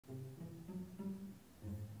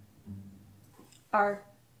Are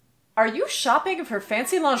you shopping for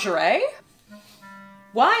fancy lingerie?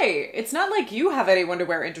 Why? It's not like you have anyone to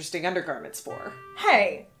wear interesting undergarments for.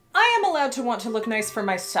 Hey, I am allowed to want to look nice for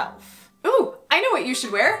myself. Ooh, I know what you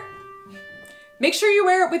should wear. Make sure you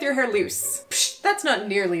wear it with your hair loose. Psh, that's not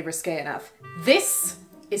nearly risque enough. This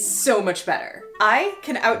is so much better. I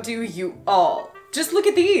can outdo you all. Just look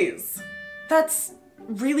at these. That's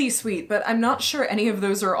really sweet, but I'm not sure any of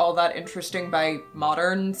those are all that interesting by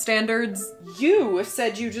modern standards. You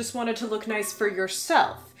said you just wanted to look nice for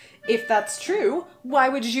yourself. If that's true, why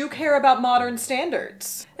would you care about modern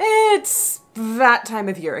standards? It's that time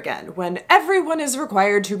of year again, when everyone is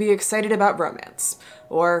required to be excited about romance,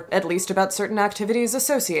 or at least about certain activities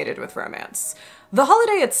associated with romance. The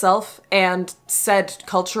holiday itself and said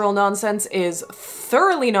cultural nonsense is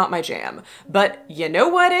thoroughly not my jam, but you know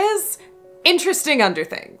what is? Interesting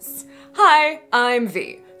underthings. Hi, I'm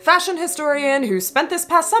V, fashion historian who spent this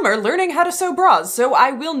past summer learning how to sew bras so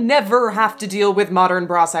I will never have to deal with modern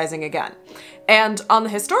bra sizing again. And on the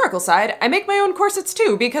historical side, I make my own corsets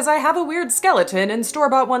too because I have a weird skeleton and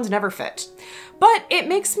store-bought ones never fit. But it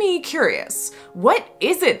makes me curious. What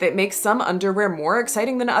is it that makes some underwear more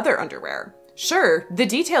exciting than other underwear? Sure, the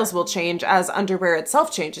details will change as underwear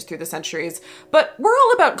itself changes through the centuries, but we're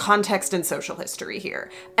all about context and social history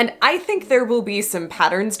here, and I think there will be some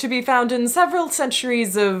patterns to be found in several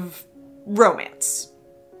centuries of romance.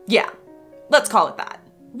 Yeah, let's call it that.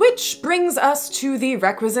 Which brings us to the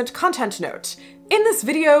requisite content note. In this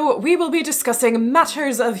video, we will be discussing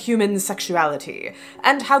matters of human sexuality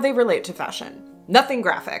and how they relate to fashion. Nothing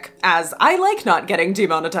graphic, as I like not getting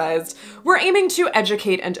demonetized. We're aiming to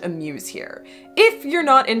educate and amuse here. If you're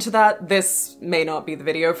not into that, this may not be the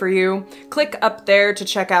video for you. Click up there to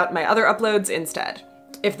check out my other uploads instead.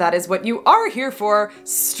 If that is what you are here for,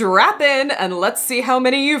 strap in and let's see how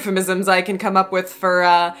many euphemisms I can come up with for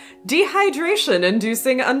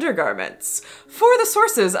dehydration-inducing undergarments. For the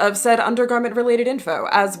sources of said undergarment-related info,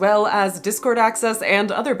 as well as Discord access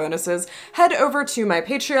and other bonuses, head over to my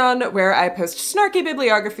Patreon, where I post snarky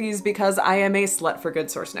bibliographies because I am a slut for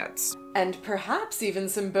good source notes. And perhaps even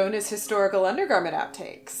some bonus historical undergarment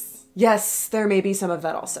outtakes. Yes, there may be some of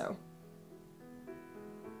that also.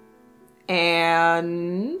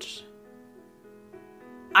 And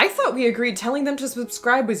I thought we agreed telling them to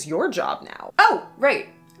subscribe was your job now. Oh, right.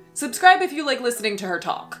 Subscribe if you like listening to her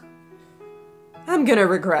talk. I'm gonna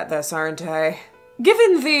regret this, aren't I?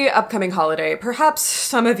 Given the upcoming holiday, perhaps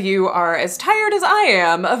some of you are as tired as I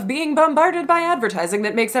am of being bombarded by advertising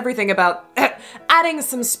that makes everything about adding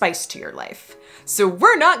some spice to your life. So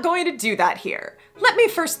we're not going to do that here. Let me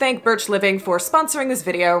first thank Birch Living for sponsoring this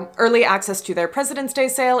video. Early access to their President's Day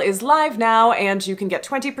sale is live now, and you can get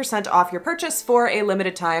 20% off your purchase for a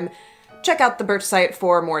limited time. Check out the Birch site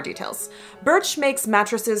for more details. Birch makes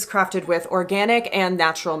mattresses crafted with organic and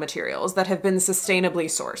natural materials that have been sustainably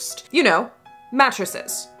sourced. You know,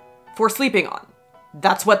 mattresses. For sleeping on.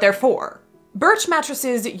 That's what they're for. Birch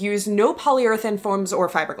mattresses use no polyurethane foams or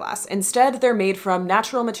fiberglass. Instead, they're made from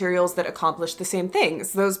natural materials that accomplish the same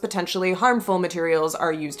things those potentially harmful materials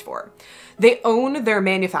are used for. They own their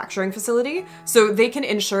manufacturing facility, so they can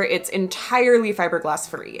ensure it's entirely fiberglass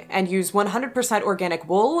free and use 100% organic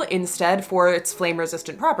wool instead for its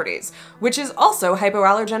flame-resistant properties, which is also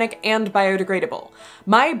hypoallergenic and biodegradable.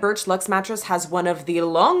 My Birch Luxe mattress has one of the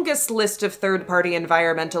longest list of third-party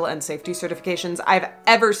environmental and safety certifications I've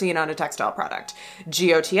ever seen on a textile product.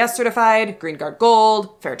 GOTS certified, Green Guard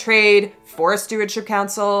Gold, Fair Trade, Forest Stewardship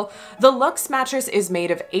Council. The Luxe mattress is made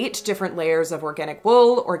of 8 different layers of organic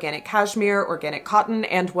wool, organic cashmere, organic cotton,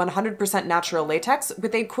 and 100% natural latex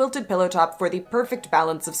with a quilted pillow top for the perfect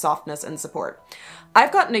balance of softness and support.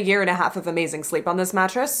 I've gotten 1.5 years of amazing sleep on this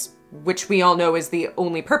mattress, which we all know is the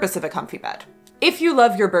only purpose of a comfy bed. If you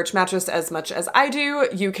love your Birch mattress as much as I do,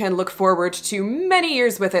 you can look forward to many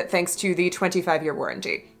years with it thanks to the 25-year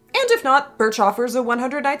warranty. And if not, Birch offers a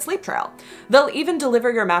 100-night sleep trial. They'll even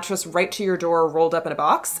deliver your mattress right to your door rolled up in a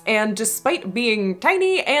box, and despite being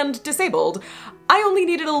tiny and disabled, I only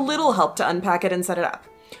needed a little help to unpack it and set it up.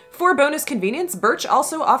 For bonus convenience, Birch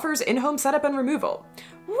also offers in-home setup and removal.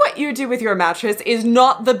 What you do with your mattress is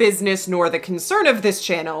not the business nor the concern of this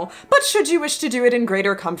channel, but should you wish to do it in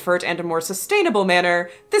greater comfort and a more sustainable manner,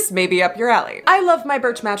 this may be up your alley. I love my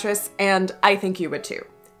Birch mattress, and I think you would too.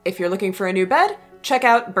 If you're looking for a new bed, check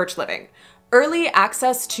out Birch Living. Early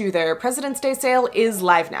access to their President's Day sale is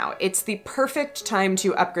live now. It's the perfect time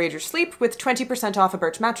to upgrade your sleep with 20% off a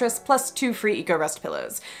Birch mattress plus 2 free Eco-Rest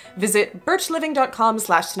pillows. Visit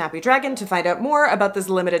birchliving.com/SnappyDragon to find out more about this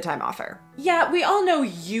limited time offer. Yeah, we all know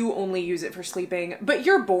you only use it for sleeping, but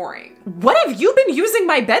you're boring. What have you been using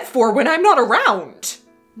my bed for when I'm not around?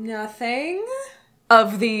 Nothing.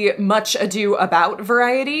 of the much ado about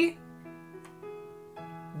variety.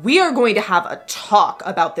 We are going to have a talk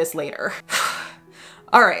about this later.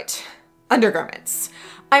 All right, undergarments.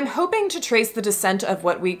 I'm hoping to trace the descent of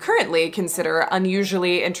what we currently consider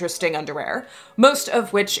unusually interesting underwear, most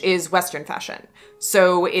of which is Western fashion.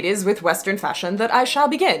 So it is with Western fashion that I shall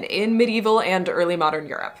begin in medieval and early modern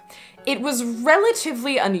Europe. It was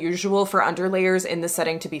relatively unusual for underlayers in this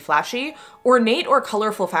setting to be flashy. Ornate or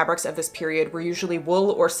colorful fabrics of this period were usually wool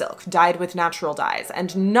or silk, dyed with natural dyes,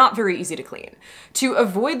 and not very easy to clean. To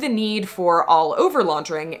avoid the need for all-over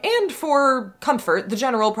laundering, and for comfort, the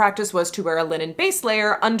general practice was to wear a linen base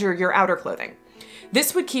layer under your outer clothing.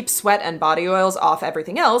 This would keep sweat and body oils off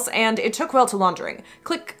everything else, and it took well to laundering.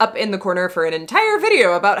 Click up in the corner for an entire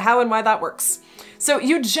video about how and why that works. So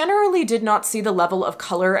you generally did not see the level of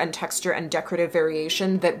color and texture and decorative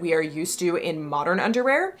variation that we are used to in modern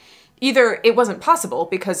underwear. Either it wasn't possible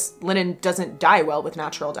because linen doesn't dye well with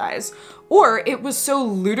natural dyes, or it was so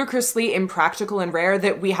ludicrously impractical and rare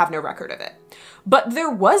that we have no record of it. But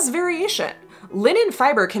there was variation. Linen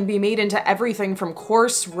fiber can be made into everything from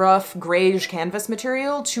coarse, rough, grayish canvas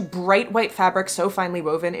material to bright white fabric so finely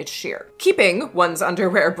woven it's sheer. Keeping one's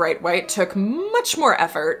underwear bright white took much more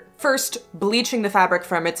effort. First, bleaching the fabric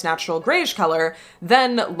from its natural grayish color,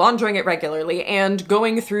 then laundering it regularly, and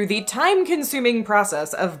going through the time-consuming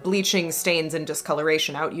process of bleaching stains and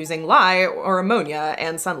discoloration out using lye or ammonia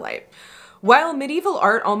and sunlight. While medieval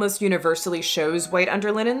art almost universally shows white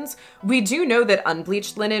underlinens, we do know that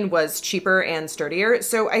unbleached linen was cheaper and sturdier,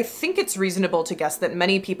 so I think it's reasonable to guess that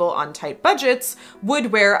many people on tight budgets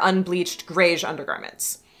would wear unbleached grayish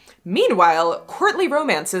undergarments. Meanwhile, courtly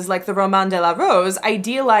romances like the Roman de la Rose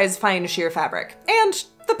idealize fine sheer fabric, and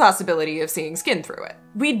the possibility of seeing skin through it.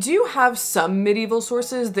 We do have some medieval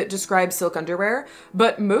sources that describe silk underwear,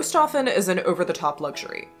 but most often as an over-the-top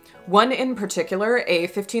luxury. One in particular, a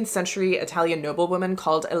 15th century Italian noblewoman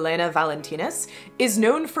called Elena Valentinus, is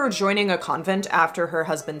known for joining a convent after her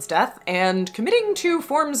husband's death and committing to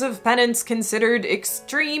forms of penance considered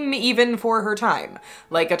extreme even for her time,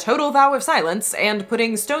 like a total vow of silence and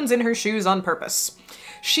putting stones in her shoes on purpose.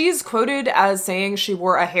 She's quoted as saying she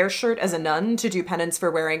wore a hair shirt as a nun to do penance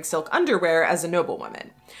for wearing silk underwear as a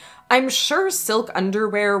noblewoman. I'm sure silk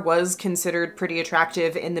underwear was considered pretty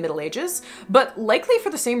attractive in the Middle Ages, but likely for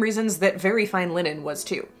the same reasons that very fine linen was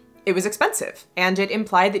too. It was expensive, and it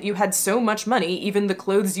implied that you had so much money even the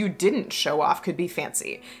clothes you didn't show off could be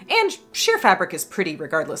fancy. And sheer fabric is pretty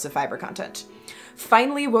regardless of fiber content.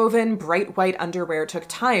 Finely woven, bright white underwear took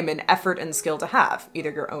time and effort and skill to have,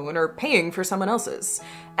 either your own or paying for someone else's.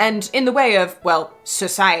 And in the way of, well,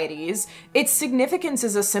 societies, its significance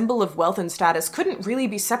as a symbol of wealth and status couldn't really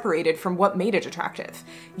be separated from what made it attractive.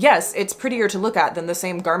 Yes, it's prettier to look at than the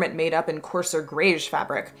same garment made up in coarser grayish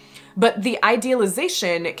fabric, but the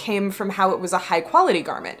idealization came from how it was a high-quality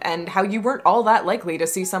garment and how you weren't all that likely to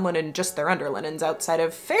see someone in just their underlinens outside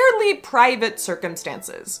of fairly private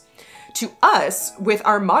circumstances. To us, with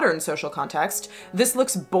our modern social context, this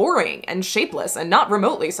looks boring and shapeless and not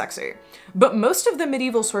remotely sexy. But most of the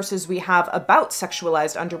medieval sources we have about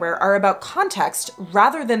sexualized underwear are about context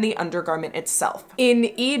rather than the undergarment itself.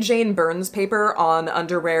 In E. Jane Burns' paper on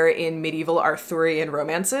underwear in medieval Arthurian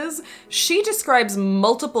romances, she describes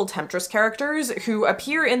multiple temptress characters who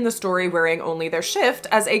appear in the story wearing only their shift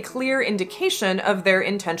as a clear indication of their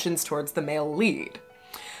intentions towards the male lead.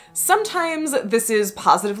 Sometimes this is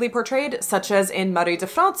positively portrayed, such as in Marie de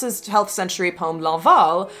France's 12th century poem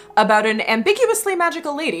L'Envol, about an ambiguously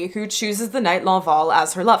magical lady who chooses the knight L'Envol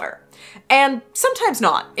as her lover. And sometimes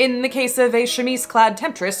not, in the case of a chemise-clad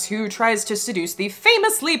temptress who tries to seduce the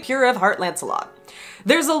famously pure of heart Lancelot.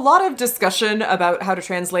 There's a lot of discussion about how to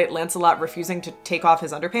translate Lancelot refusing to take off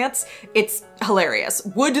his underpants. It's hilarious.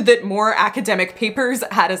 Would that more academic papers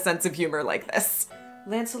had a sense of humor like this.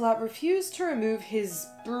 Lancelot refused to remove his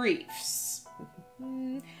briefs.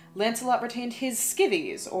 Lancelot retained his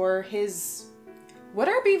skivvies, or his... What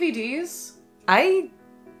are BVDs?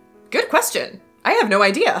 Good question. I have no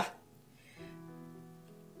idea.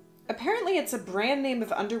 Apparently it's a brand name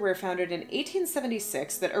of underwear founded in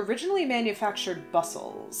 1876 that originally manufactured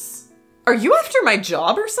bustles. Are you after my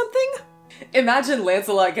job or something? Imagine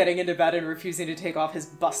Lancelot getting into bed and refusing to take off his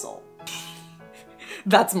bustle.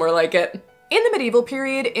 That's more like it. In the medieval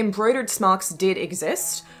period, embroidered smocks did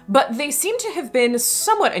exist, but they seem to have been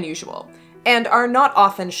somewhat unusual, and are not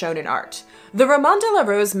often shown in art. The Roman de la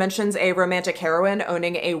Rose mentions a romantic heroine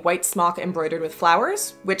owning a white smock embroidered with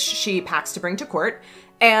flowers, which she packs to bring to court,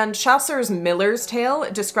 and Chaucer's Miller's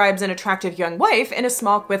Tale describes an attractive young wife in a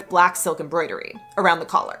smock with black silk embroidery around the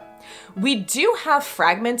collar. We do have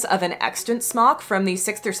fragments of an extant smock from the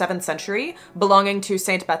 6th or 7th century belonging to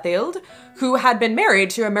Saint Bathilde, who had been married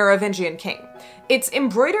to a Merovingian king. It's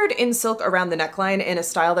embroidered in silk around the neckline in a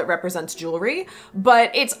style that represents jewelry,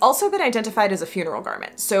 but it's also been identified as a funeral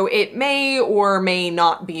garment, so it may or may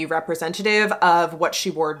not be representative of what she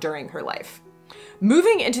wore during her life.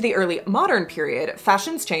 Moving into the early modern period,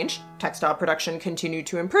 fashions changed, textile production continued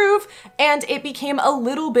to improve, and it became a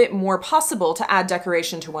little bit more possible to add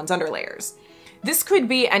decoration to one's underlayers. This could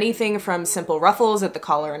be anything from simple ruffles at the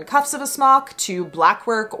collar and cuffs of a smock, to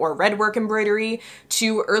blackwork or redwork embroidery,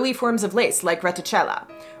 to early forms of lace like reticella,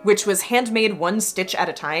 which was handmade one stitch at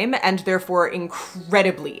a time and therefore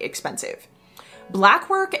incredibly expensive.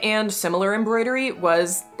 Blackwork and similar embroidery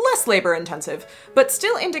was less labor-intensive, but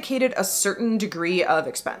still indicated a certain degree of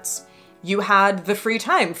expense. You had the free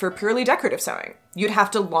time for purely decorative sewing. You'd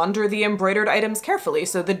have to launder the embroidered items carefully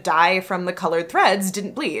so the dye from the colored threads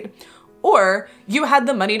didn't bleed. Or you had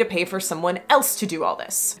the money to pay for someone else to do all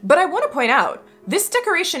this. But I want to point out, this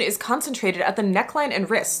decoration is concentrated at the neckline and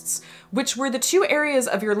wrists, which were the two areas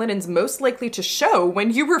of your linens most likely to show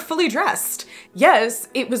when you were fully dressed. Yes,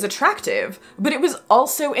 it was attractive, but it was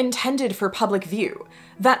also intended for public view.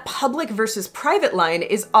 That public versus private line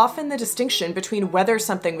is often the distinction between whether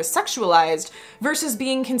something was sexualized versus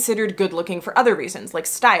being considered good-looking for other reasons, like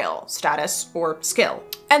style, status, or skill.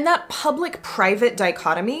 And that public-private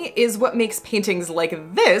dichotomy is what makes paintings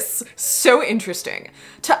like this so interesting.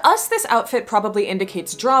 To us, this outfit probably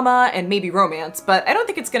indicates drama and maybe romance, but I don't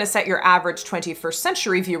think it's gonna set your average 21st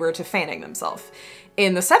century viewer to fanning themselves.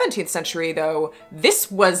 In the 17th century, though, this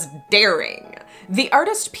was daring. The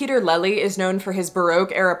artist Peter Lely is known for his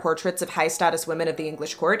Baroque-era portraits of high-status women of the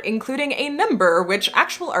English court, including a number which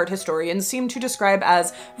actual art historians seem to describe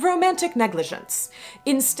as romantic negligence.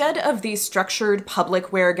 Instead of the structured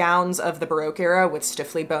public wear gowns of the Baroque era with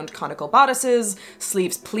stiffly boned conical bodices,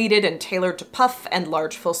 sleeves pleated and tailored to puff, and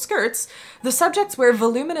large full skirts, the subjects wear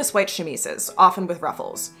voluminous white chemises, often with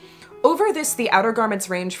ruffles. Over this, the outer garments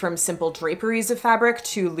range from simple draperies of fabric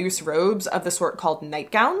to loose robes of the sort called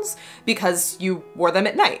nightgowns, because you wore them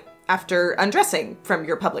at night, after undressing from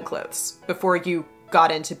your public clothes, before you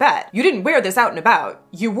got into bed. You didn't wear this out and about,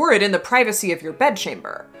 you wore it in the privacy of your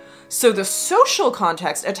bedchamber. So the social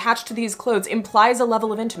context attached to these clothes implies a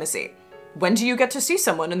level of intimacy. When do you get to see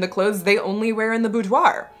someone in the clothes they only wear in the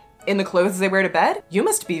boudoir? In the clothes they wear to bed? You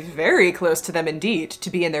must be very close to them indeed to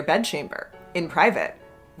be in their bedchamber, in private,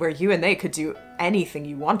 where you and they could do anything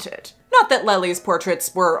you wanted. Not that Lely's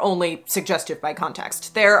portraits were only suggestive by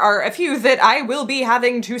context. There are a few that I will be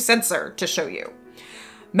having to censor to show you.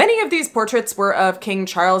 Many of these portraits were of King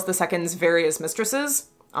Charles II's various mistresses.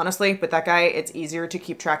 Honestly, with that guy, it's easier to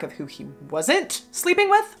keep track of who he wasn't sleeping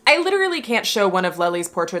with. I literally can't show one of Lely's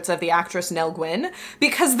portraits of the actress Nell Gwynn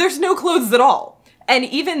because there's no clothes at all. And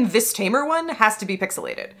even this tamer one has to be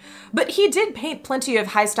pixelated. But he did paint plenty of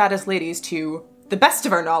high-status ladies to the best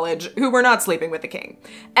of our knowledge, who were not sleeping with the king,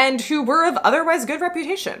 and who were of otherwise good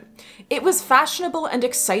reputation. It was fashionable and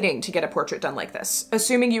exciting to get a portrait done like this,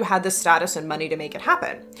 assuming you had the status and money to make it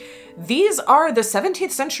happen. These are the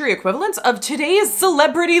 17th century equivalents of today's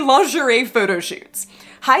celebrity lingerie photo shoots.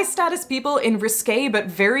 High-status people in risque but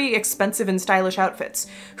very expensive and stylish outfits,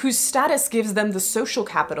 whose status gives them the social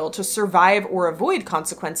capital to survive or avoid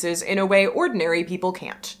consequences in a way ordinary people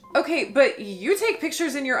can't. Okay, but you take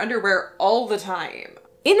pictures in your underwear all the time.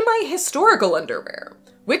 In my historical underwear,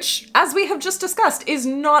 which, as we have just discussed, is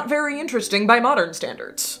not very interesting by modern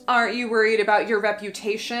standards. Aren't you worried about your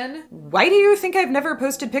reputation? Why do you think I've never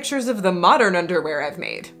posted pictures of the modern underwear I've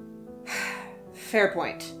made? Fair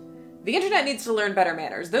point. The internet needs to learn better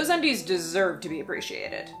manners. Those undies deserve to be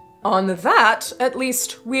appreciated. On that, at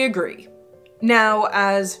least, we agree. Now,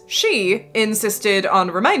 as she insisted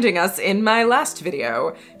on reminding us in my last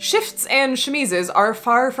video, shifts and chemises are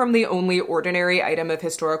far from the only ordinary item of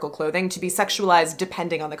historical clothing to be sexualized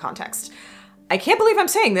depending on the context. I can't believe I'm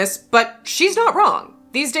saying this, but she's not wrong.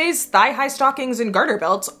 These days, thigh-high stockings and garter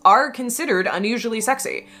belts are considered unusually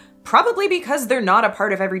sexy, probably because they're not a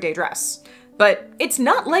part of everyday dress. But it's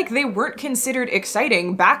not like they weren't considered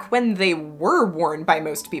exciting back when they were worn by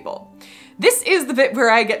most people. This is the bit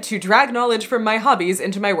where I get to drag knowledge from my hobbies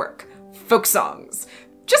into my work. Folk songs.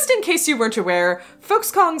 Just in case you weren't aware, folk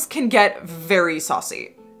songs can get very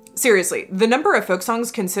saucy. Seriously, the number of folk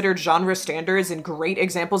songs considered genre standards and great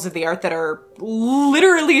examples of the art that are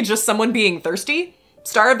literally just someone being thirsty.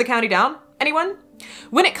 Star of the County Down? Anyone?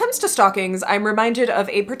 When it comes to stockings, I'm reminded of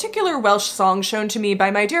a particular Welsh song shown to me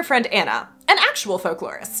by my dear friend Anna, an actual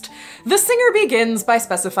folklorist. The singer begins by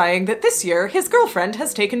specifying that this year his girlfriend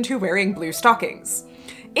has taken to wearing blue stockings.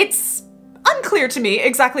 It's Unclear to me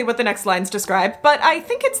exactly what the next lines describe, but I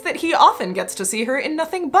think it's that he often gets to see her in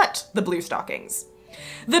nothing but the blue stockings.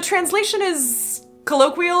 The translation is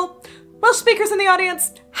colloquial. Welsh speakers in the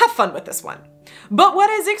audience, have fun with this one. But what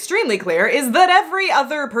is extremely clear is that every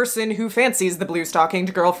other person who fancies the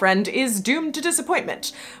blue-stockinged girlfriend is doomed to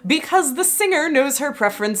disappointment, because the singer knows her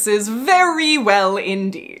preferences very well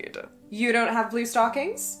indeed. You don't have blue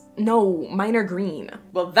stockings? No, mine are green.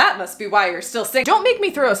 Well, that must be why you're still singing. Don't make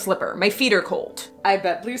me throw a slipper, my feet are cold. I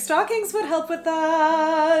bet blue stockings would help with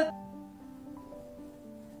that.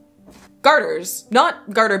 Garters,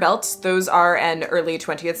 not garter belts, those are an early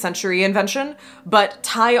 20th century invention, but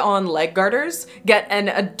tie-on leg garters get an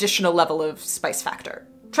additional level of spice factor.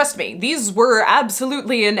 Trust me, these were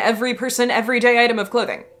absolutely an every person, everyday item of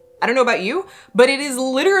clothing. I don't know about you, but it is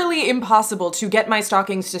literally impossible to get my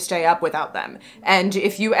stockings to stay up without them. And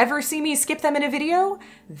if you ever see me skip them in a video,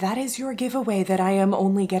 that is your giveaway that I am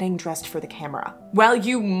only getting dressed for the camera. While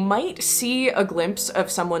you might see a glimpse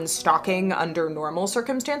of someone's stocking under normal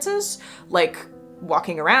circumstances, like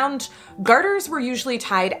walking around, garters were usually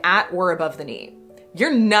tied at or above the knee.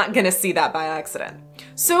 You're not gonna see that by accident.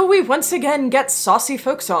 So we once again get saucy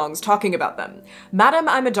folk songs talking about them. Madam,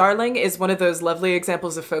 I'm a Darling is one of those lovely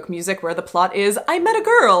examples of folk music where the plot is, I met a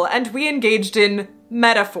girl and we engaged in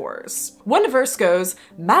metaphors. One verse goes,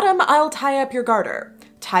 Madam, I'll tie up your garter.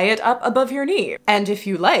 Tie it up above your knee. And if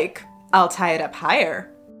you like, I'll tie it up higher.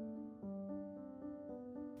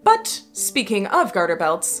 But speaking of garter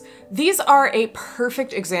belts, these are a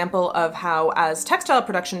perfect example of how, as textile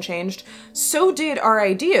production changed, so did our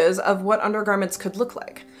ideas of what undergarments could look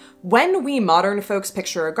like. When we modern folks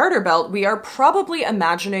picture a garter belt, we are probably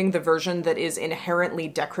imagining the version that is inherently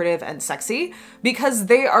decorative and sexy, because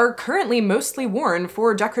they are currently mostly worn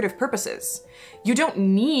for decorative purposes. You don't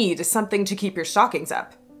need something to keep your stockings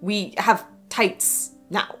up. We have tights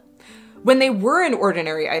now. When they were an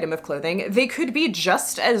ordinary item of clothing, they could be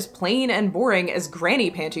just as plain and boring as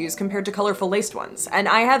granny panties compared to colorful laced ones, and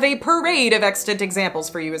I have a parade of extant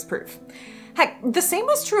examples for you as proof. Heck, the same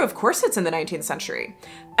was true of corsets in the 19th century.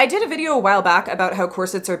 I did a video a while back about how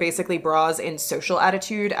corsets are basically bras in social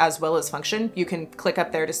attitude as well as function. You can click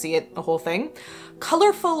up there to see it, the whole thing.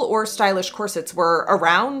 Colorful or stylish corsets were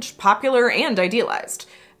around, popular, and idealized.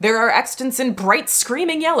 There are extants in bright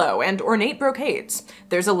screaming yellow and ornate brocades.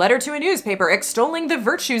 There's a letter to a newspaper extolling the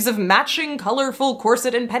virtues of matching colorful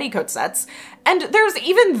corset and petticoat sets. And there's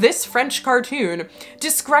even this French cartoon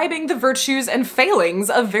describing the virtues and failings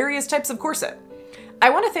of various types of corset. I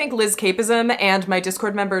want to thank Liz Capism and my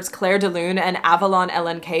Discord members Claire DeLune and Avalon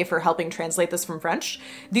LNK for helping translate this from French.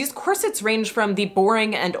 These corsets range from the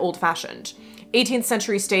boring and old-fashioned. 18th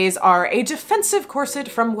century stays are a defensive corset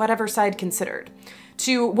from whatever side considered,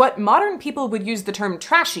 to what modern people would use the term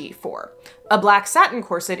trashy for. A black satin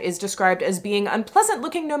corset is described as being unpleasant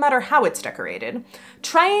looking no matter how it's decorated,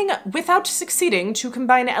 trying without succeeding to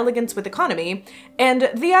combine elegance with economy, and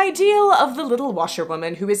the ideal of the little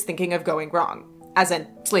washerwoman who is thinking of going wrong, as in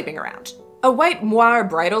sleeping around. A white moire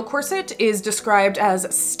bridal corset is described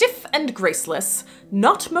as stiff and graceless,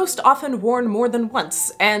 not most often worn more than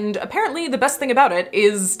once, and apparently the best thing about it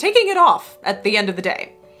is taking it off at the end of the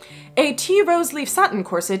day. A tea rose leaf satin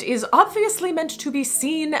corset is obviously meant to be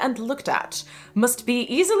seen and looked at, must be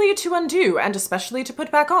easily to undo and especially to put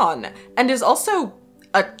back on, and is also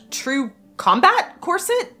a true combat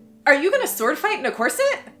corset? Are you gonna sword fight in a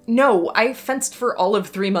corset? No, I fenced for all of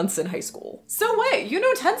 3 months in high school. So what? You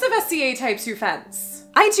know tons of SCA types who fence.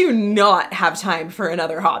 I do not have time for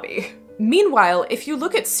another hobby. Meanwhile, if you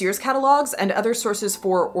look at Sears catalogs and other sources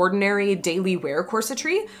for ordinary daily wear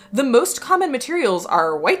corsetry, the most common materials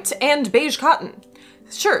are white and beige cotton.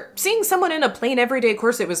 Sure, seeing someone in a plain everyday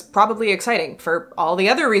corset was probably exciting for all the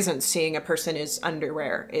other reasons seeing a person in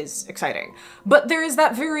underwear is exciting. But there is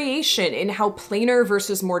that variation in how plainer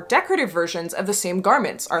versus more decorative versions of the same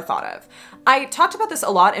garments are thought of. I talked about this a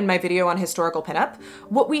lot in my video on historical pinup.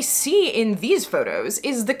 What we see in these photos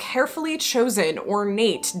is the carefully chosen,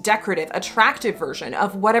 ornate, decorative, attractive version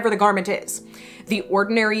of whatever the garment is. The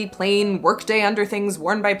ordinary, plain, workday underthings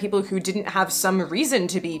worn by people who didn't have some reason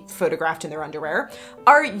to be photographed in their underwear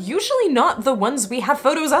are usually not the ones we have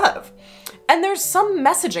photos of. And there's some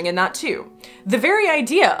messaging in that too. The very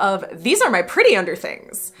idea of, these are my pretty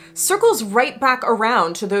underthings, circles right back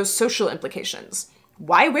around to those social implications.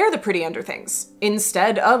 Why wear the pretty underthings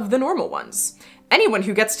instead of the normal ones? Anyone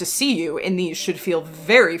who gets to see you in these should feel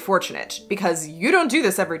very fortunate, because you don't do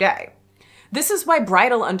this every day. This is why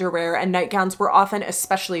bridal underwear and nightgowns were often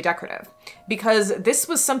especially decorative, because this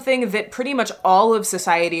was something that pretty much all of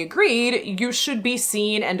society agreed you should be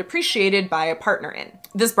seen and appreciated by a partner in.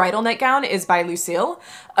 This bridal nightgown is by Lucille,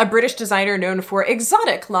 a British designer known for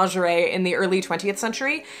exotic lingerie in the early 20th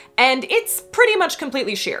century, and it's pretty much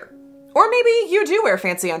completely sheer. Or maybe you do wear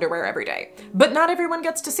fancy underwear every day, but not everyone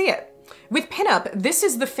gets to see it. With pinup, this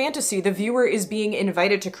is the fantasy the viewer is being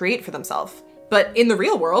invited to create for themselves. But in the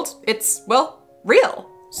real world, it's, well, real.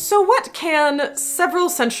 So what can several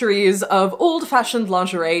centuries of old-fashioned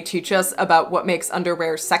lingerie teach us about what makes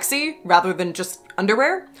underwear sexy rather than just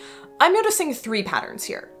underwear? I'm noticing 3 patterns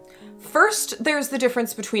here. First, there's the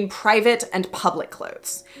difference between private and public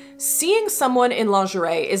clothes. Seeing someone in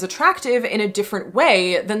lingerie is attractive in a different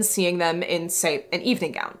way than seeing them in, say, an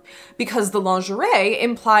evening gown, because the lingerie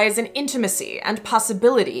implies an intimacy and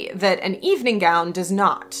possibility that an evening gown does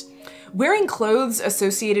not. Wearing clothes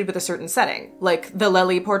associated with a certain setting, like the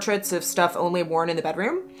Lely portraits of stuff only worn in the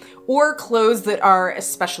bedroom, or clothes that are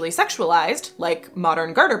especially sexualized, like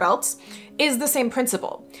modern garter belts, is the same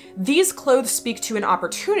principle. These clothes speak to an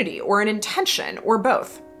opportunity or an intention, or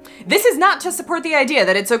both. This is not to support the idea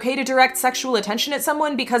that it's okay to direct sexual attention at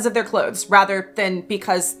someone because of their clothes, rather than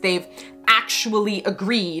because they've actually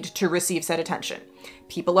agreed to receive said attention.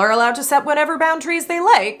 People are allowed to set whatever boundaries they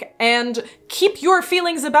like, and keep your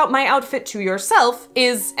feelings about my outfit to yourself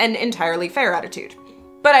is an entirely fair attitude.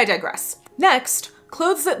 But I digress. Next,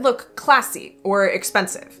 clothes that look classy or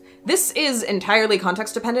expensive. This is entirely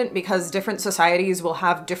context dependent because different societies will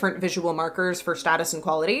have different visual markers for status and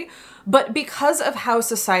quality, but because of how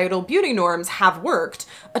societal beauty norms have worked,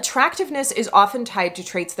 attractiveness is often tied to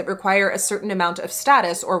traits that require a certain amount of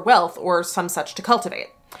status or wealth or some such to cultivate.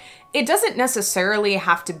 It doesn't necessarily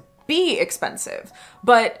have to be expensive,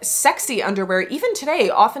 but sexy underwear even today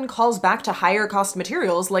often calls back to higher cost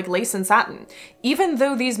materials like lace and satin, even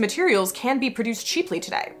though these materials can be produced cheaply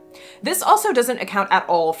today. This also doesn't account at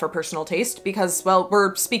all for personal taste because, well,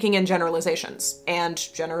 we're speaking in generalizations, and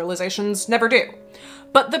generalizations never do.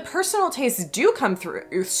 But the personal tastes do come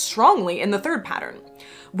through strongly in the third pattern.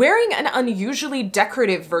 Wearing an unusually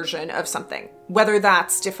decorative version of something, whether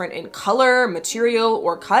that's different in color, material,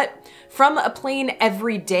 or cut, from a plain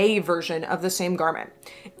everyday version of the same garment.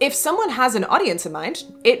 If someone has an audience in mind,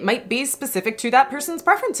 it might be specific to that person's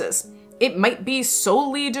preferences. It might be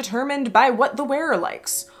solely determined by what the wearer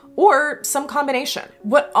likes, or some combination.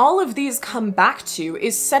 What all of these come back to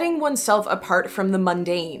is setting oneself apart from the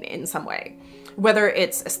mundane in some way. Whether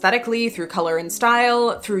it's aesthetically, through color and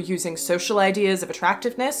style, through using social ideas of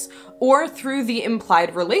attractiveness, or through the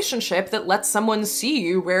implied relationship that lets someone see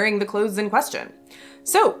you wearing the clothes in question.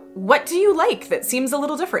 So, what do you like that seems a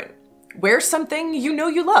little different? Wear something you know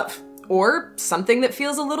you love, or something that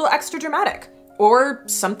feels a little extra dramatic, or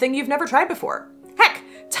something you've never tried before. Heck,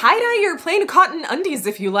 tie-dye your plain cotton undies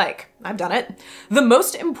if you like. I've done it. The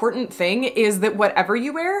most important thing is that whatever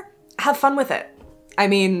you wear, have fun with it. I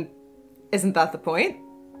mean, isn't that the point?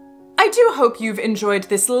 I do hope you've enjoyed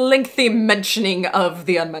this lengthy mentioning of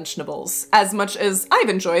the unmentionables, as much as I've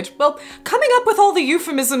enjoyed, well, coming up with all the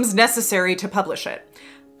euphemisms necessary to publish it.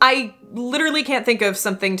 I literally can't think of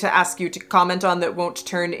something to ask you to comment on that won't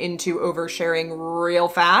turn into oversharing real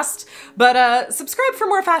fast, but subscribe for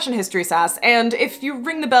more fashion history sass, and if you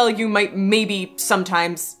ring the bell, you might maybe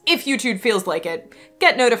sometimes, if YouTube feels like it,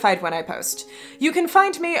 get notified when I post. You can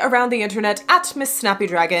find me around the internet at Miss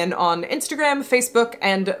SnappyDragon on Instagram, Facebook,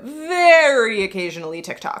 and very occasionally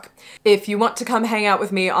TikTok. If you want to come hang out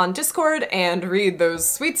with me on Discord and read those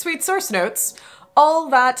sweet, sweet source notes, all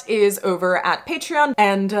that is over at Patreon,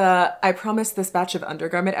 and I promise this batch of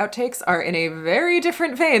undergarment outtakes are in a very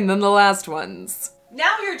different vein than the last ones.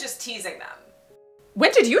 Now you're just teasing them.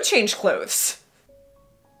 When did you change clothes?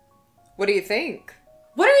 What do you think?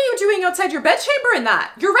 What are you doing outside your bedchamber in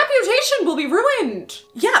that? Your reputation will be ruined.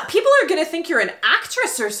 Yeah, people are gonna think you're an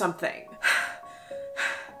actress or something.